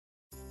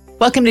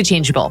Welcome to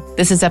Changeable.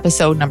 This is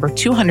episode number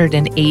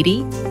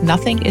 280,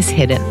 Nothing is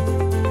Hidden.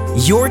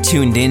 You're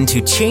tuned in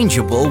to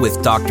Changeable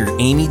with Dr.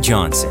 Amy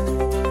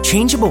Johnson.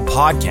 Changeable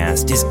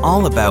podcast is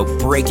all about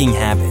breaking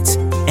habits,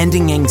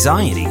 ending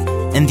anxiety,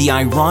 and the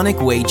ironic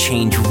way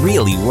change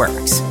really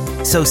works.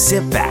 So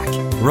sit back,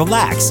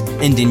 relax,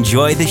 and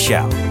enjoy the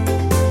show.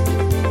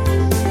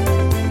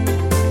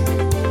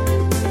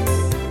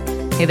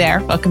 Hey there,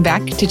 welcome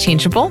back to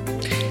Changeable.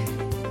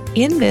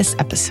 In this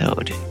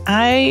episode,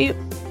 I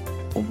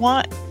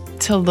want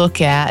to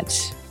look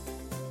at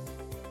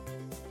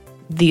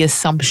the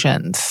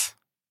assumptions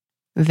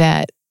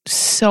that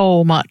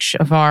so much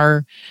of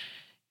our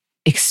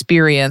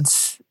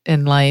experience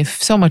in life,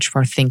 so much of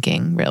our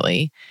thinking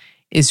really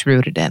is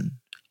rooted in.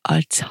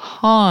 A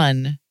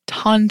ton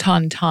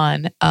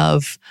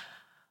of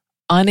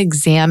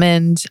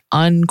unexamined,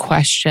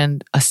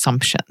 unquestioned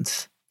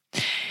assumptions.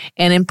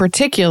 And in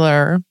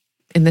particular,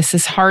 and this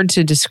is hard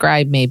to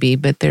describe maybe,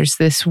 but there's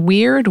this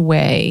weird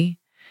way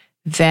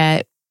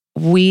that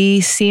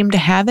we seem to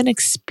have an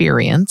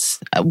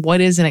experience.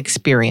 What is an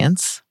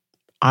experience?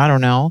 I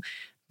don't know.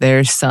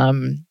 There's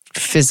some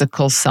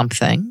physical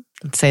something.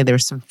 Let's say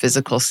there's some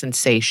physical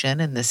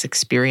sensation in this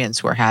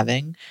experience we're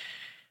having.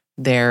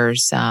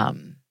 There's,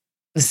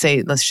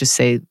 let's just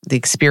say the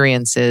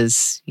experience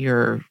is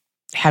you're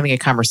having a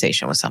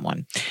conversation with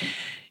someone.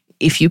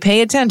 If you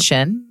pay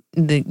attention,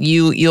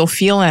 you'll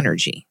feel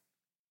energy.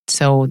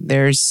 So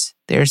there's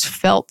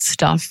felt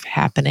stuff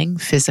happening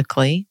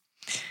physically.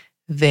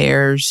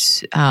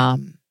 There's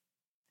an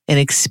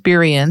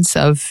experience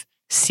of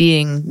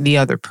seeing the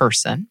other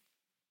person.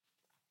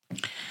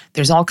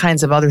 There's all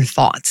kinds of other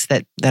thoughts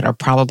that are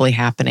probably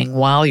happening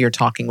while you're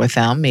talking with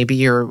them. Maybe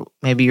you're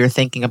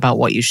thinking about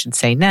what you should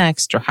say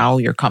next, or how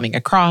you're coming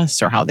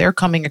across, or how they're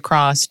coming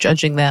across,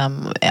 judging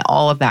them,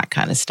 all of that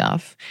kind of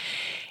stuff.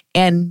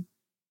 And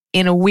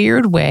in a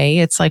weird way,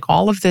 it's like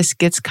all of this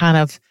gets kind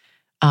of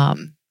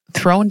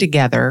thrown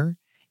together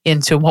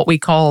into what we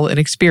call an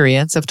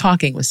experience of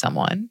talking with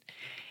someone.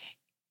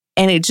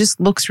 And it just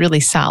looks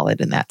really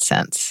solid in that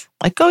sense.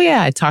 Like, oh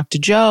yeah, I talked to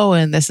Joe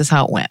and this is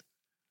how it went.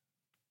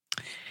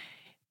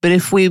 But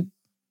if we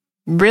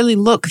really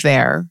look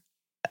there,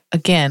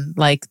 again,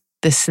 like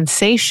the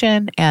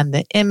sensation and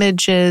the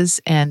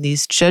images and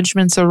these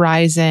judgments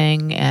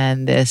arising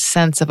and this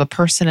sense of a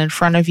person in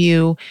front of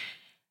you,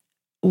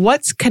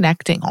 what's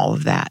connecting all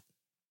of that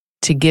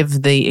to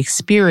give the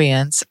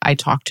experience, I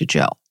talked to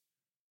Joe?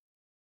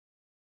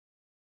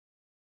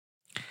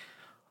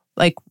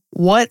 Like,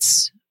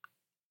 what's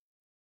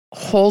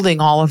holding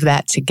all of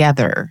that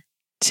together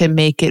to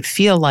make it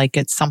feel like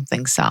it's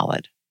something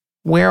solid?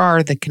 Where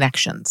are the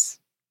connections?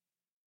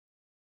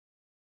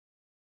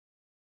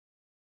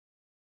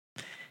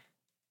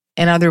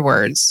 In other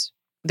words,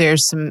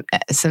 there's some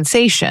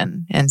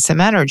sensation and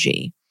some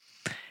energy.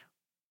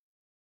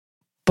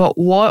 But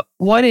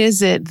what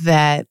is it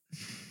that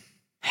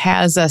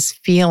has us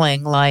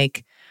feeling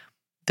like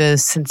the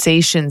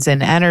sensations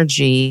and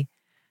energy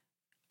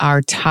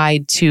are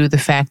tied to the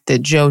fact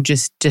that Joe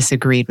just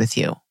disagreed with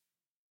you?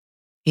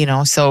 You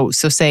know, so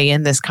say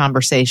in this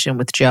conversation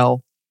with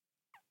Joe,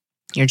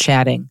 you're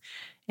chatting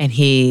and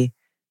he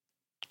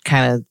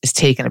kind of is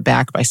taken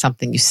aback by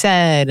something you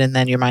said. And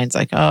then your mind's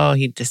like, oh,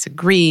 he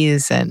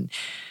disagrees and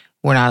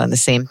we're not on the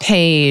same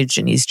page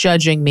and he's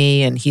judging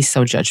me and he's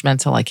so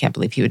judgmental. I can't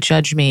believe he would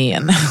judge me,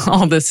 and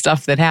all this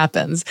stuff that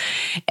happens.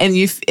 And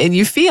you're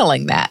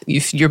feeling that.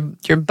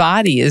 Your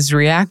body is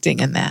reacting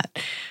in that.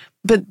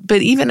 But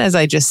even as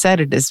I just said,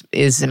 it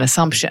is an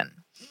assumption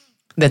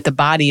that the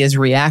body is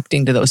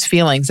reacting to those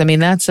feelings. I mean,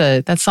 that's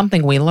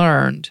something we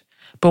learned.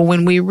 But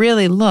when we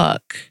really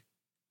look,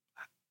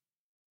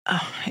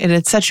 and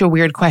it's such a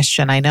weird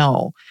question, I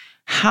know.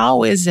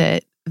 How is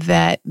it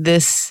that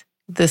this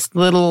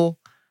little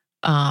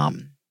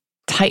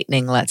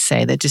tightening, let's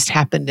say, that just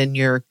happened in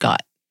your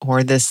gut,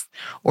 or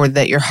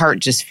that your heart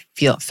just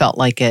felt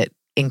like it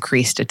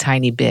increased a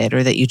tiny bit,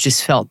 or that you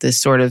just felt this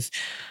sort of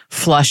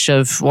flush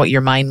of what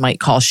your mind might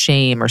call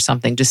shame or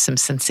something, just some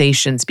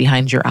sensations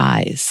behind your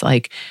eyes?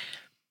 Like,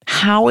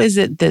 how is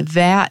it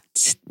that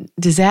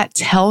does that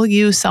tell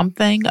you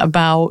something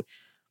about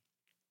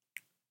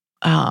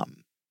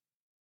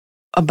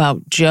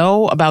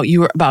Joe, about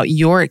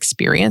your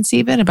experience,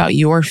 even about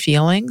your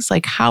feelings?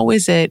 Like, how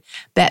is it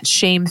that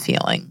shame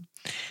feeling?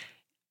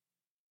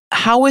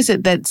 How is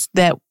it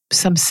that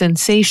some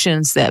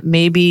sensations that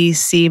maybe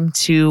seem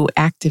to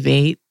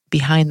activate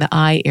behind the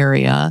eye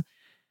area,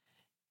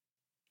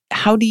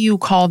 how do you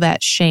call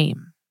that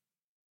shame?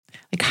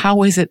 Like,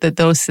 how is it that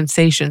those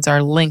sensations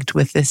are linked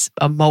with this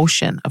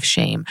emotion of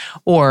shame?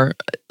 Or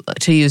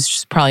to use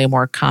just probably a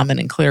more common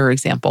and clearer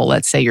example,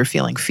 let's say you're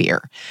feeling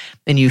fear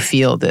and you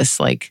feel this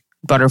like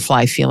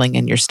butterfly feeling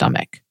in your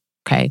stomach.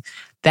 Okay.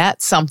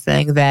 That's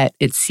something that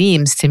it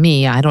seems to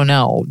me, I don't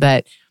know,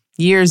 that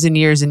years and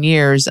years and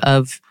years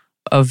of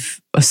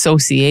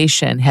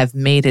association have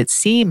made it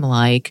seem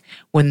like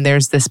when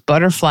there's this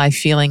butterfly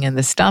feeling in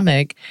the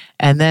stomach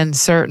and then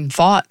certain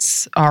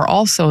thoughts are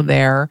also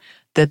there,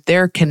 that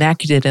they're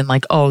connected and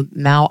like, oh,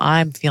 now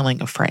I'm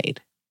feeling afraid.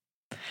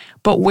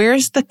 But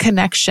where's the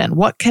connection?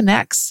 What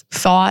connects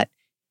thought,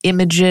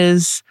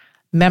 images,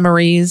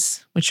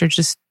 memories, which are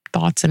just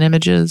thoughts and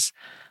images,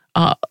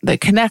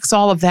 that connects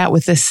all of that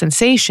with this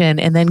sensation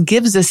and then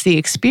gives us the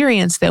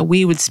experience that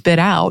we would spit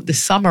out, the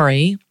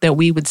summary that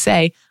we would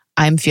say,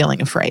 I'm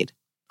feeling afraid,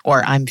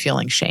 or I'm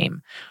feeling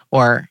shame,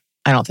 or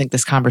I don't think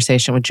this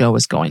conversation with Joe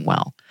is going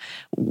well.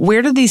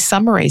 Where do these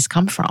summaries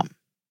come from?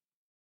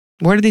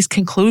 Where do these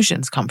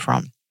conclusions come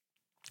from?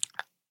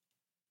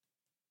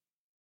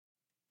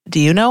 Do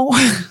you know?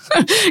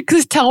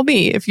 Because tell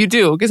me if you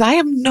do, because I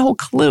have no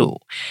clue.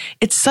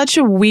 It's such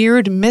a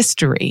weird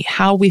mystery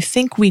how we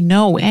think we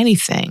know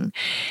anything.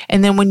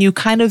 And then when you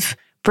kind of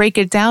break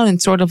it down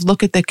and sort of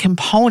look at the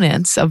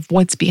components of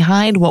what's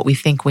behind what we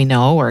think we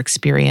know or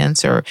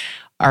experience, or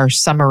our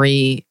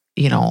summary,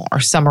 our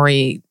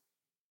summary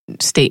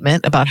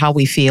statement about how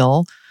we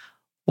feel,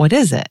 what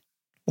is it?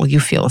 Well,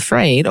 you feel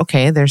afraid.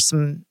 Okay, there's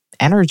some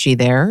energy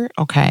there.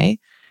 Okay.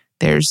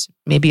 There's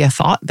maybe a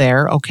thought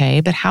there,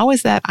 okay, but how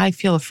is that I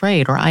feel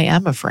afraid or I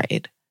am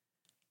afraid?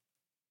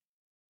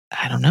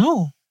 I don't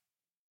know.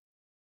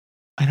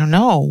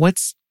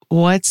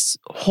 What's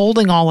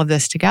holding all of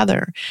this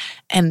together?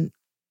 And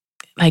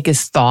I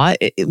guess thought,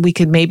 we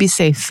could maybe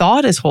say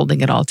thought is holding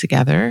it all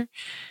together,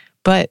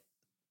 but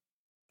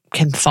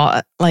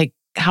how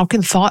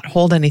can thought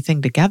hold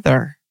anything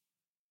together?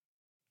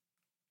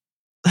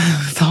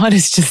 Thought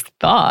is just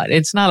thought.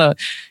 It's not a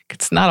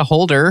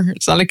holder.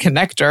 It's not a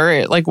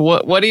connector.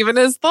 What even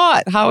is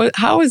thought?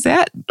 How is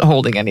that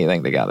holding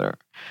anything together?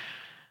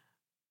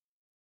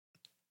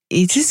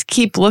 You just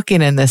keep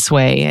looking in this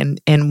way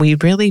and we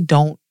really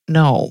don't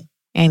know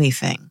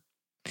anything.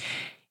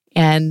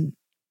 And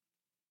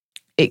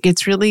it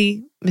gets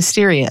really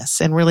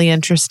mysterious and really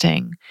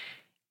interesting.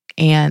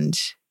 And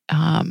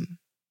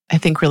I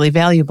think really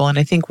valuable. And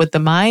I think what the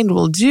mind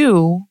will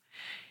do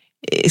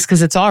is, because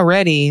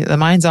the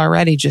mind's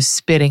already just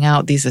spitting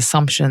out these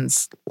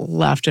assumptions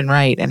left and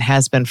right and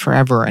has been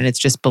forever. And it's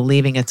just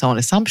believing its own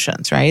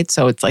assumptions, right?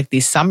 So it's like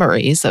these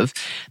summaries of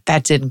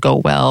that didn't go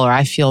well, or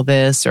I feel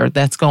this, or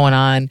that's going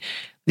on.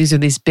 These are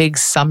these big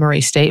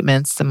summary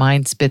statements the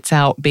mind spits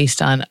out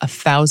based on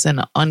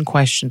 1,000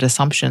 unquestioned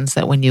assumptions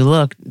that when you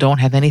look, don't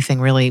have anything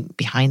really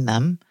behind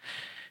them.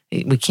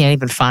 We can't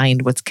even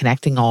find what's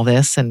connecting all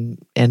this and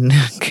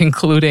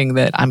concluding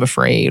that I'm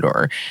afraid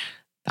or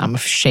I'm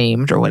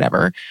ashamed or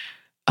whatever.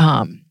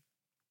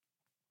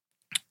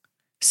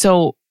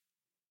 So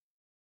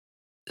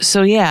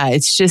yeah,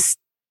 it's just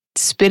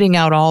spitting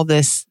out all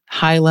this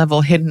high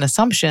level hidden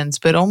assumptions,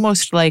 but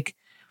almost like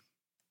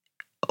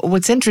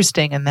what's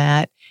interesting in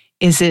that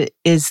is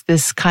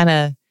this kind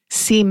of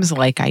seems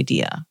like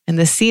idea. And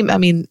this is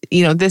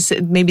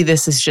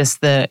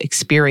just the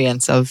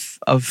experience of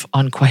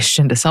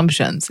unquestioned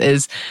assumptions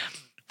is,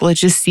 well, it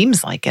just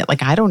seems like it.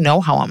 Like, I don't know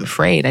how I'm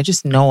afraid. I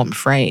just know I'm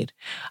afraid.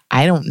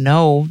 I don't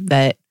know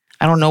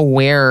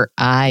where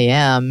I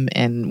am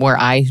and where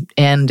I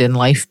end and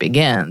life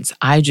begins.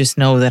 I just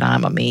know that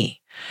I'm a me.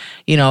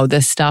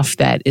 The stuff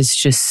that is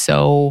just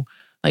so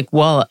like,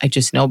 well, I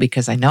just know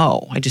because I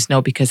know. I just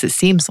know because it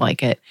seems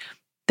like it.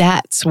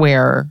 That's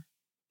where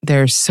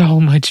there's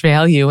so much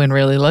value in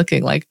really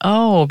looking like,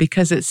 oh,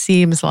 because it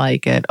seems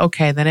like it.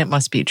 Okay, then it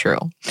must be true.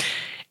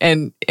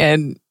 And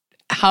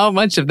how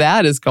much of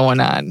that is going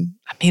on?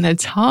 I mean, a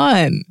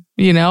ton,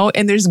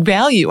 and there's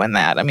value in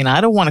that. I mean,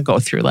 I don't want to go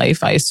through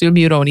life. I assume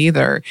you don't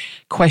either,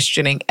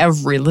 questioning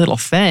every little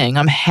thing.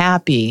 I'm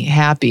happy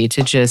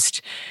to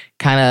just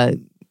kind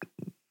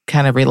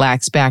of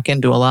relax back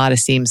into a lot of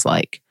seems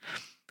like.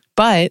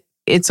 But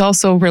it's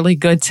also really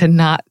good to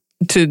not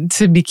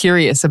to be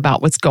curious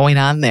about what's going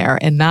on there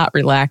and not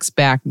relax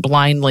back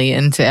blindly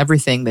into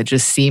everything that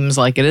just seems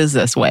like it is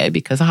this way,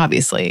 because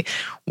obviously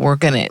we're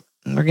going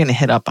to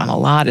hit up on a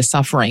lot of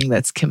suffering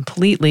that's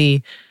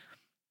completely,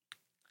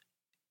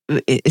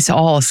 it's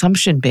all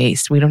assumption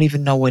based. We don't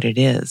even know what it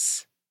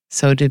is.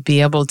 So to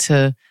be able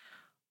to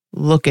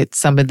look at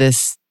some of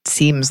this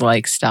seems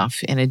like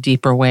stuff in a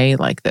deeper way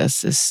like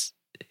this is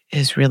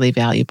really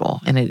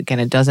valuable. And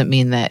it doesn't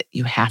mean that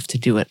you have to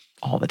do it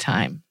all the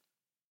time.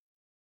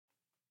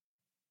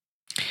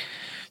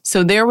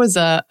 So there was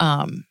a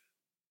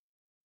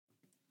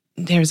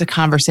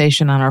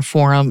conversation on our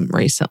forum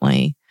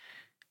recently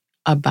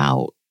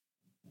about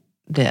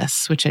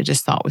this, which I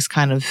just thought was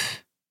kind of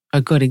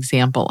a good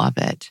example of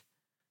it,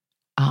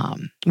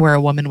 where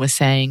a woman was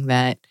saying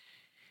that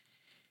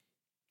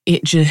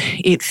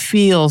it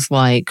feels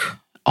like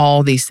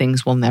all these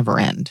things will never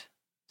end.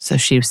 So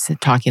she was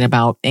talking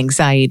about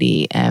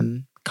anxiety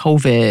and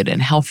COVID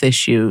and health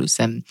issues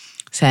and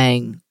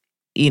saying,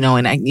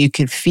 you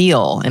could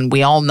feel, and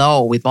we all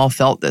know, we've all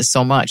felt this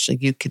so much,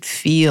 like you could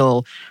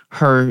feel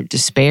her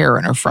despair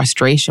and her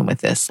frustration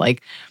with this,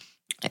 like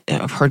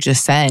of her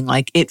just saying,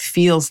 like, it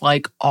feels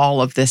like all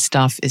of this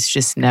stuff is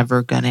just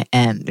never going to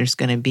end. There's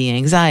going to be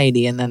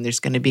anxiety, and then there's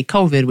going to be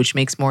COVID, which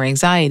makes more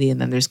anxiety, and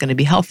then there's going to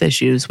be health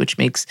issues, which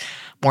makes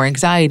more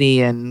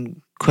anxiety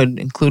and could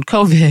include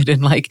COVID.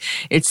 And like,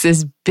 it's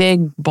this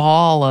big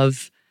ball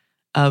of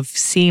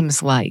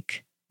seems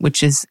like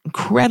which is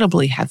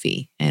incredibly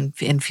heavy and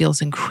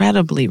feels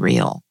incredibly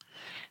real.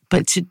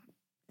 But to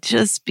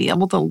just be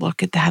able to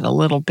look at that a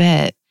little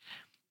bit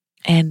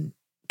and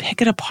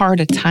pick it apart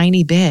a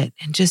tiny bit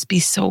and just be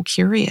so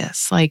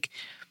curious. Like,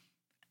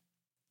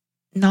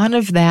 none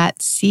of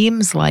that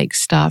seems like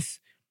stuff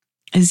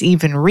is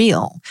even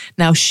real.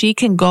 Now, she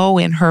can go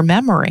in her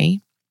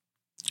memory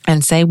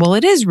and say, well,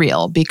 it is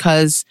real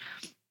because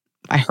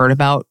I heard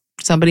about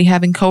somebody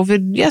having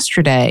COVID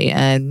yesterday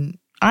and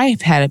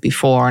I've had it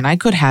before and I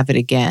could have it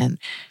again.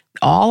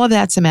 All of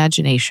that's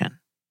imagination.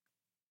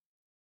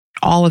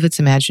 All of it's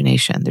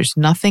imagination. There's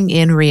nothing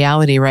in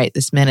reality right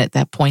this minute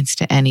that points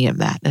to any of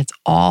that. That's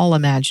all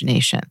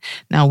imagination.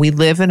 Now, we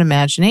live in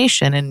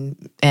imagination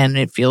and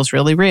it feels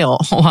really real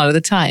a lot of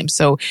the time.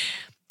 So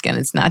again,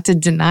 it's not to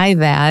deny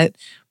that,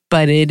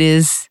 but it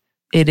is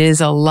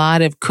a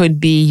lot of could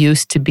be,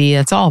 used to be.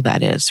 That's all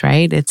that is,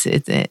 right? It's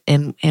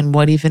and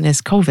what even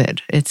is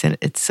COVID?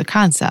 It's a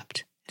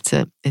concept.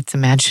 It's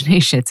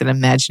imagination. It's an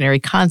imaginary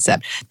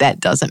concept. That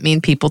doesn't mean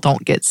people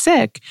don't get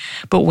sick,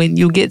 but when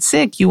you get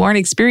sick, you aren't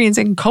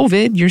experiencing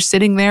COVID. You're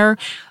sitting there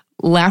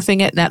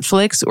laughing at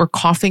Netflix or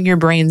coughing your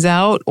brains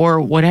out or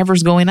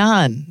whatever's going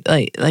on.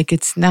 Like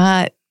it's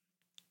not.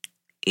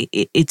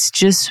 It's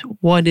just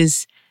what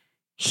is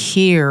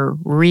here,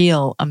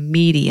 real,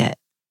 immediate.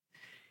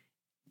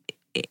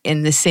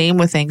 And the same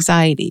with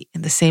anxiety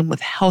and the same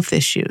with health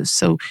issues.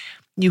 So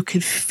you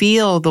could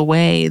feel the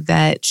way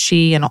that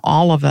she and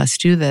all of us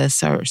do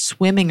this, are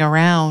swimming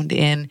around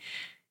and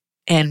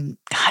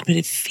God, but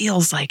it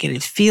feels like it.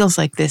 It feels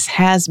like this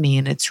has me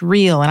and it's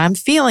real. And I'm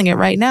feeling it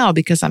right now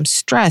because I'm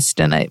stressed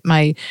and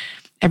my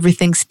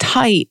everything's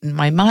tight and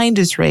my mind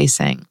is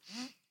racing.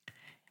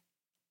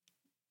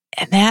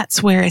 And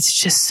that's where it's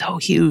just so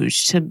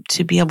huge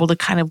to be able to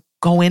kind of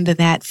go into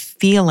that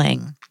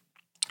feeling.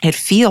 It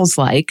feels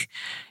like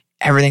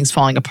everything's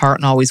falling apart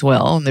and always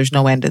will, and there's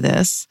no end to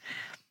this.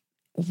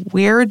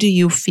 Where do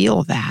you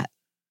feel that?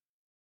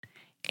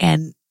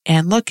 And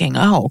looking,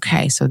 oh,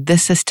 okay, so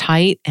this is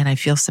tight and I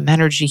feel some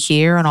energy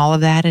here and all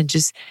of that, and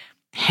just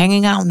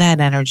hanging out in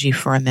that energy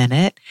for a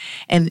minute.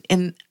 And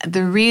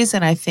the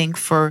reason I think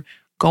for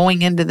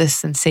going into the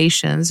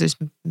sensations, there's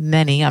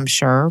many, I'm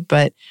sure,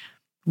 but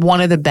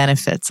one of the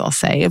benefits, I'll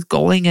say, of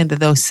going into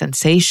those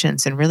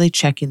sensations and really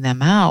checking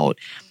them out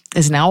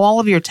is now all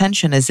of your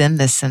attention is in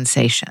this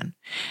sensation.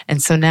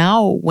 And so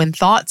now when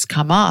thoughts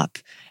come up,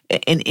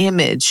 an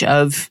image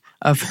of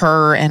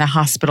her in a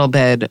hospital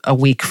bed a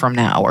week from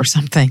now or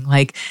something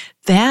like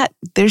that,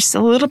 there's a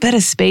little bit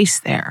of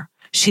space there.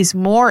 She's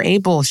more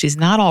able, she's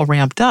not all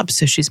ramped up,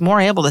 so she's more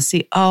able to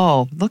see,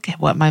 oh, look at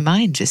what my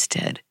mind just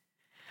did.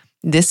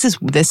 This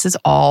is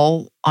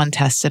all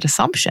untested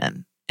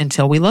assumption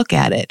until we look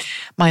at it.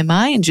 My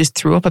mind just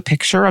threw up a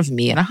picture of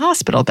me in a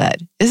hospital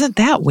bed. Isn't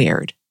that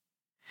weird?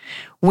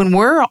 When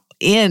we're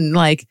in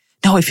like,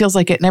 no, it feels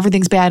like it and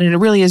everything's bad and it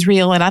really is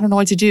real and I don't know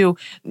what to do,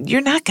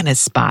 you're not going to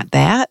spot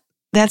that.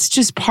 That's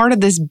just part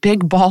of this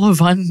big ball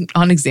of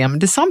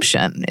unexamined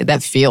assumption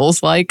that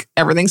feels like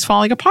everything's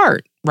falling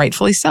apart,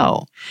 rightfully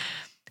so.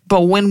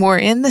 But when we're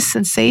in the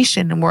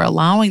sensation and we're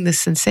allowing the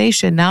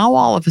sensation, now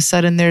all of a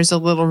sudden there's a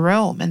little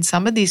room, and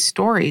some of these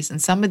stories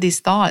and some of these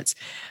thoughts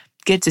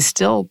get to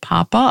still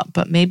pop up,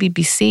 but maybe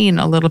be seen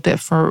a little bit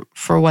for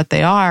what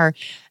they are.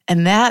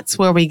 And that's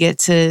where we get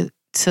to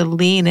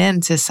lean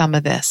into some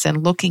of this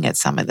and looking at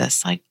some of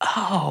this like,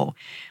 oh,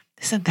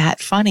 isn't that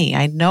funny?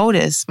 I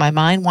notice my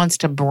mind wants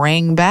to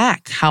bring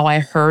back how I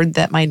heard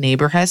that my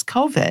neighbor has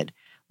COVID.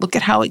 Look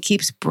at how it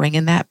keeps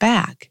bringing that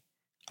back.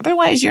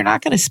 Otherwise, you're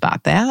not going to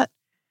spot that.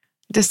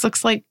 This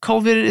looks like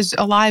COVID is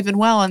alive and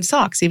well and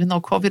sucks, even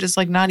though COVID is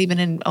like not even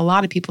in a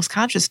lot of people's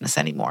consciousness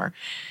anymore.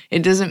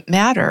 It doesn't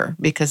matter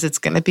because it's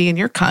going to be in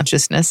your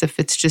consciousness if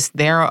it's just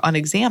there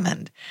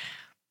unexamined.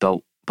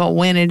 But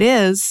when it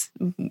is,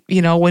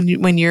 you know, when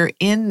you're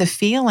in the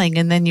feeling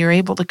and then you're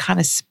able to kind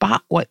of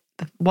spot what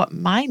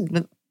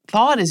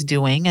thought is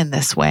doing in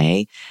this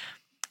way,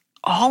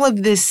 all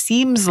of this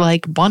seems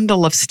like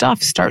bundle of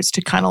stuff starts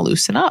to kind of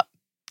loosen up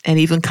and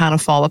even kind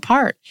of fall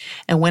apart.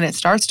 And when it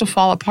starts to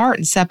fall apart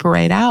and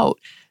separate out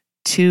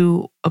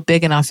to a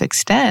big enough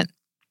extent,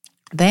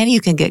 then you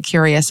can get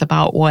curious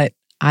about what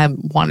I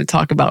want to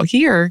talk about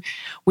here,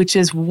 which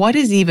is what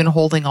is even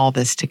holding all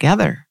this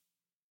together?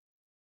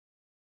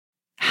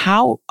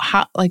 How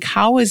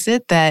is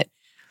it that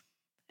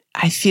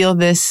I feel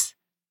this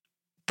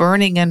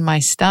burning in my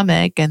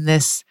stomach and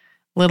this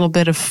little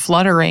bit of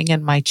fluttering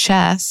in my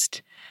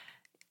chest,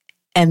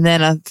 and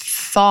then a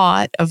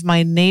thought of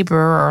my neighbor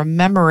or a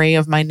memory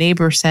of my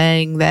neighbor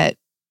saying that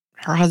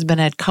her husband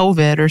had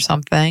COVID or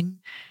something,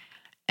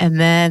 and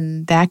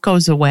then that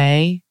goes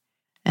away,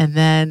 and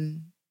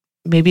then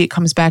maybe it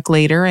comes back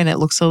later and it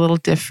looks a little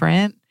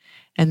different,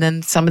 and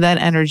then some of that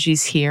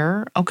energy's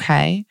here.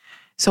 Okay.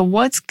 So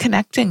what's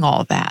connecting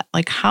all that?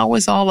 Like, how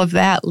is all of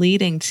that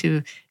leading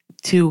to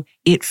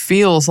it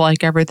feels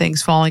like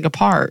everything's falling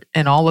apart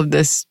and all of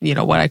this, you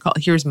know, what I call,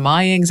 here's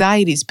my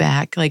anxiety's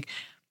back. Like,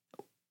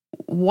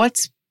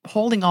 what's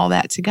holding all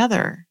that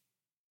together?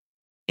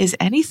 Is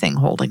anything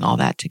holding all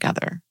that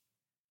together?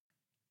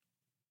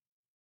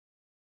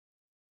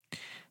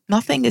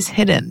 Nothing is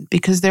hidden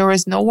because there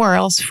is nowhere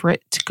else for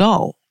it to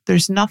go.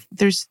 There's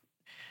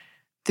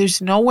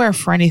nowhere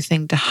for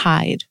anything to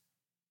hide.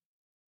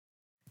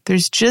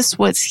 There's just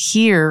what's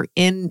here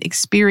in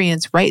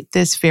experience right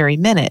this very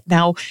minute.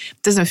 Now,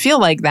 it doesn't feel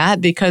like that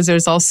because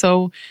there's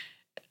also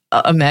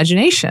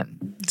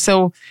imagination.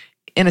 So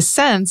in a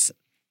sense,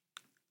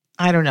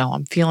 I don't know,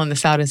 I'm feeling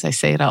this out as I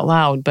say it out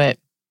loud, but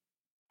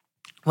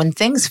when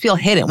things feel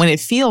hidden, when it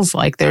feels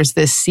like there's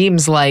this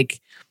seems like,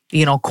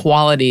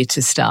 quality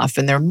to stuff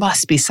and there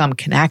must be some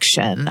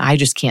connection, I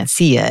just can't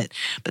see it,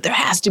 but there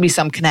has to be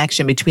some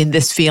connection between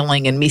this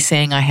feeling and me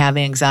saying I have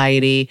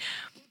anxiety.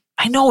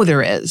 I know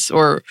there is,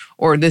 or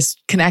this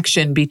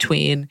connection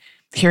between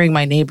hearing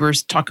my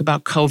neighbors talk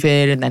about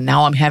COVID and then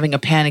now I'm having a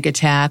panic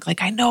attack.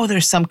 Like I know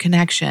there's some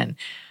connection.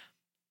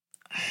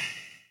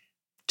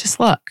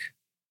 Just look.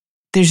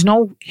 There's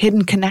no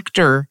hidden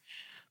connector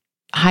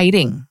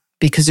hiding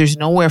because there's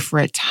nowhere for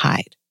it to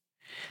hide.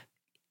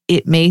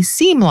 It may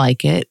seem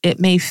like it, it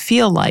may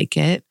feel like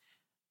it,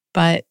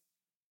 but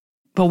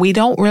we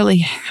don't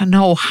really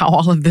know how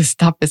all of this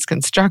stuff is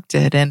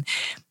constructed. And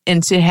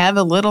to have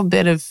a little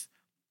bit of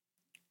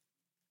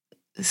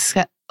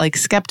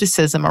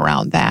skepticism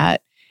around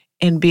that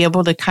and be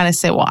able to kind of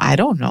say, well, I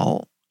don't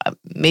know,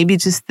 maybe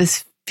just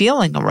this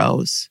feeling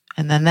arose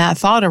and then that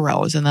thought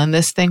arose and then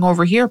this thing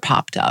over here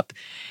popped up.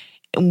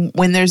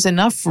 When there's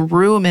enough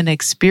room and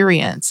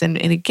experience, and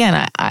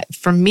again,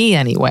 for me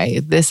anyway,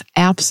 this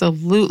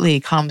absolutely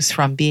comes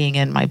from being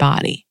in my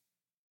body.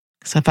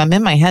 So if I'm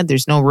in my head,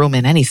 there's no room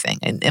in anything.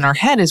 And in our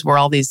head is where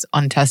all these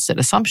untested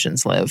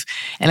assumptions live.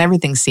 And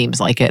everything seems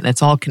like it. And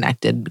it's all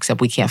connected,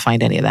 except we can't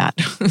find any of that.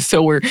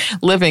 So we're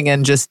living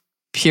in just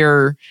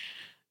pure,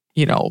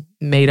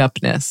 made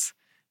upness,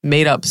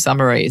 made up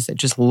summaries that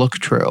just look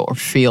true or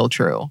feel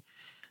true.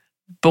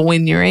 But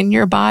when you're in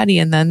your body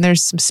and then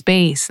there's some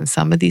space and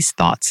some of these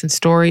thoughts and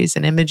stories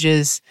and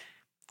images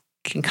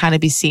can kind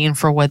of be seen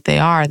for what they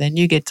are, then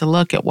you get to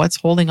look at what's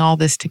holding all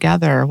this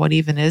together. What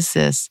even is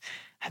this?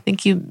 I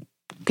think you're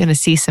going to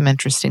see some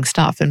interesting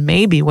stuff. And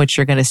maybe what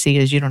you're going to see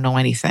is you don't know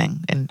anything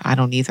and I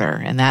don't either.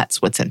 And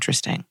that's what's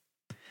interesting.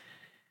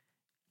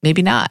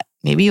 Maybe not.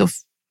 Maybe you'll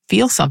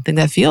feel something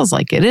that feels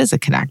like it is a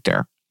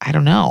connector. I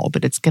don't know,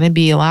 but it's going to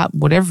be a lot,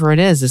 whatever it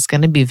is, it's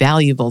going to be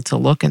valuable to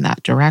look in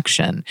that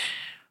direction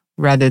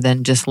rather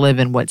than just live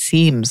in what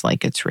seems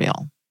like it's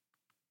real.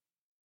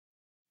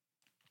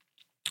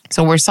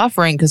 So we're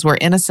suffering because we're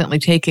innocently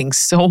taking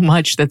so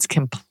much that's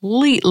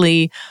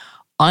completely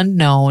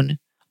unknown,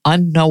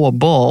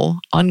 unknowable,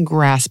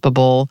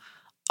 ungraspable,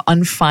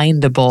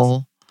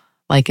 unfindable,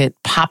 like it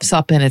pops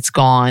up and it's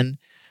gone.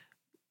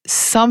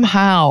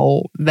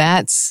 Somehow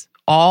that's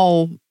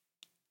all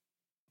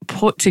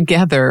put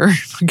together,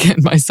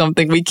 again, by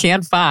something we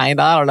can't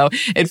find. I don't know.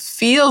 It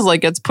feels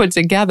like it's put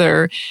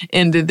together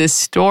into this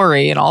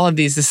story and all of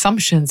these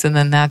assumptions. And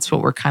then that's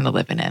what we're kind of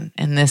living in.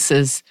 And this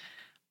is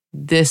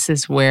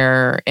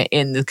where,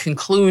 in the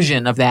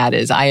conclusion of that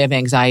is, I have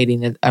anxiety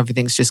and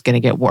everything's just going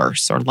to get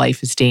worse, or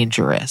life is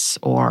dangerous,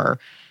 or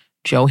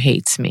Joe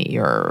hates me,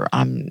 or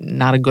I'm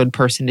not a good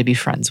person to be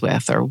friends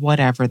with, or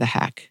whatever the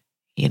heck,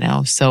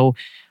 So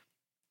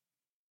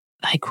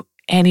like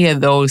any of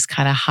those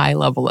kind of high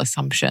level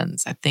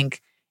assumptions, I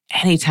think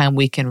anytime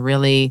we can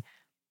really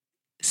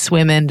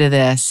swim into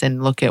this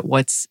and look at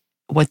what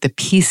the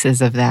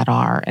pieces of that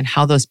are and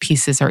how those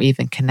pieces are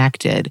even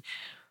connected,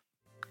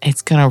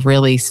 it's going to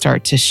really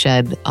start to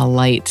shed a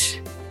light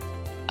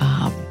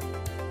on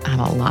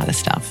a lot of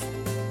stuff.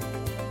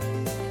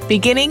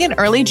 Beginning in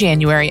early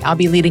January, I'll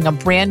be leading a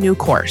brand new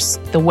course,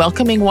 the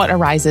Welcoming What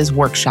Arises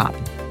workshop.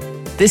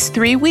 This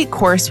 3-week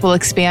course will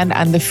expand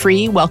on the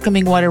free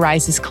Welcoming What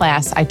Arises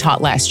class I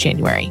taught last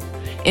January.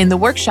 In the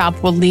workshop,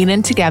 we'll lean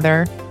in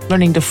together,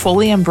 learning to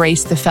fully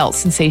embrace the felt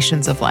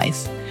sensations of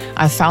life.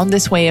 I've found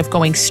this way of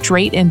going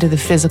straight into the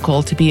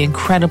physical to be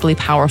incredibly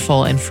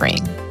powerful and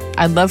freeing.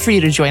 I'd love for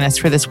you to join us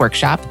for this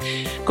workshop.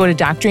 Go to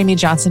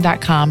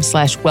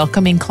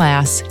dramyjohnson.com/welcoming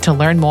class to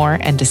learn more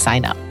and to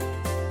sign up.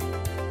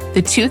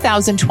 The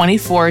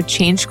 2024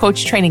 Change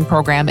Coach Training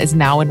Program is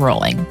now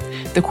enrolling.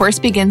 The course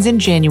begins in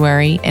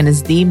January and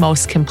is the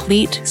most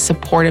complete,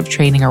 supportive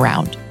training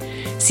around.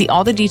 See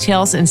all the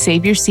details and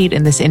save your seat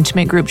in this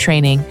intimate group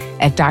training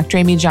at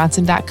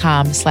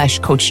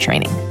dramyjohnson.com/coach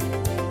training.